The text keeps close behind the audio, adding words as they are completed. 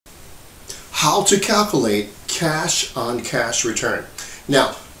how to calculate cash on cash return.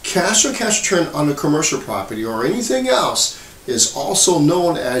 Now, cash on cash return on a commercial property or anything else is also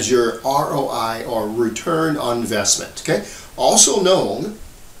known as your ROI, or return on investment, okay? Also known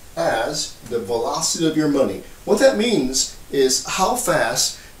as the velocity of your money. What that means is how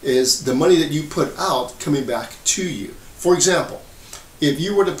fast is the money that you put out coming back to you. For example, if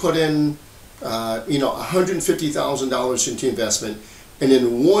you were to put in $150,000 into investment, and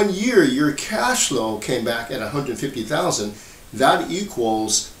in 1 year your cash flow came back at $150,000, that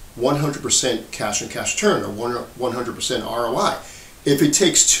equals 100% cash on cash return, or 100% ROI. If it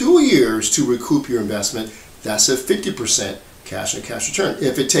takes 2 years to recoup your investment, that's a 50% cash on cash return.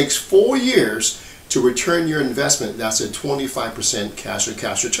 If it takes 4 years to return your investment, that's a 25% cash on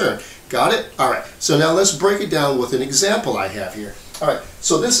cash return. Got it? All right, so now let's break it down with an example I have here. All right,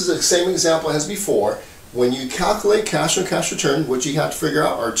 so this is the same example as before. When you calculate cash on cash return, what you have to figure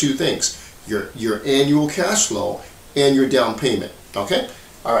out are two things: your annual cash flow and your down payment. Okay?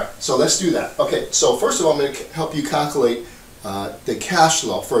 All right, so let's do that. Okay, so first of all, I'm going to help you calculate the cash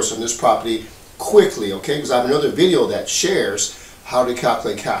flow first on this property quickly, okay? Because I have another video that shares how to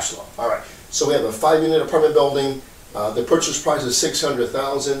calculate cash flow. All right, so we have a 5-unit apartment building. The purchase price is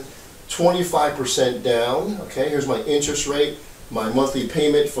 $600,000, 25% down. Okay, here's my interest rate. My monthly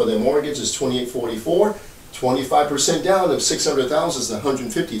payment for the mortgage is $2,844. 25% down of $600,000 is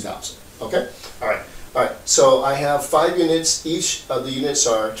 $150,000. Okay, all right. All right, so I have 5 units. Each of the units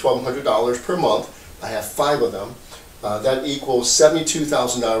are $1,200 per month. I have 5 of them. That equals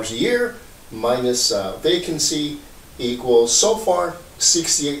 $72,000 a year minus vacancy equals, so far,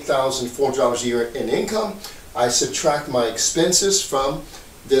 $68,400 a year in income. I subtract my expenses from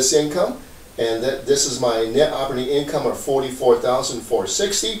this income, and this is my net operating income of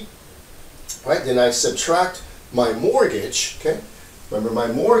 $44,460. Right, then I subtract my mortgage. Okay, remember my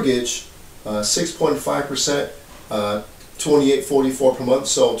mortgage. 6.5%, $2,844 per month.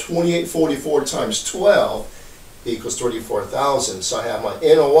 So $2,844 times 12 equals $34,000. So I have my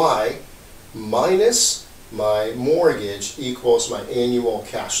NOI minus my mortgage equals my annual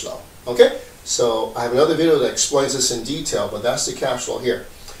cash flow. Okay, so I have another video that explains this in detail, but that's the cash flow here.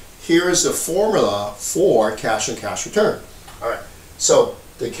 Here is the formula for cash on cash return. All right, so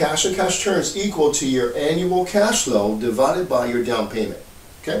the cash on cash return is equal to your annual cash flow divided by your down payment.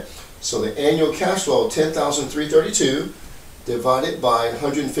 Okay. So the annual cash flow, $10,332, divided by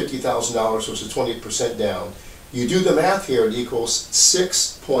 $150,000, which is 20% down. You do the math here, it equals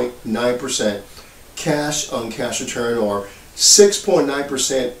 6.9% cash on cash return, or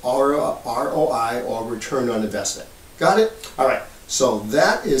 6.9% ROI, or return on investment. Got it? All right. So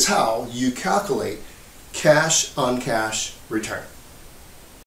that is how you calculate cash on cash return.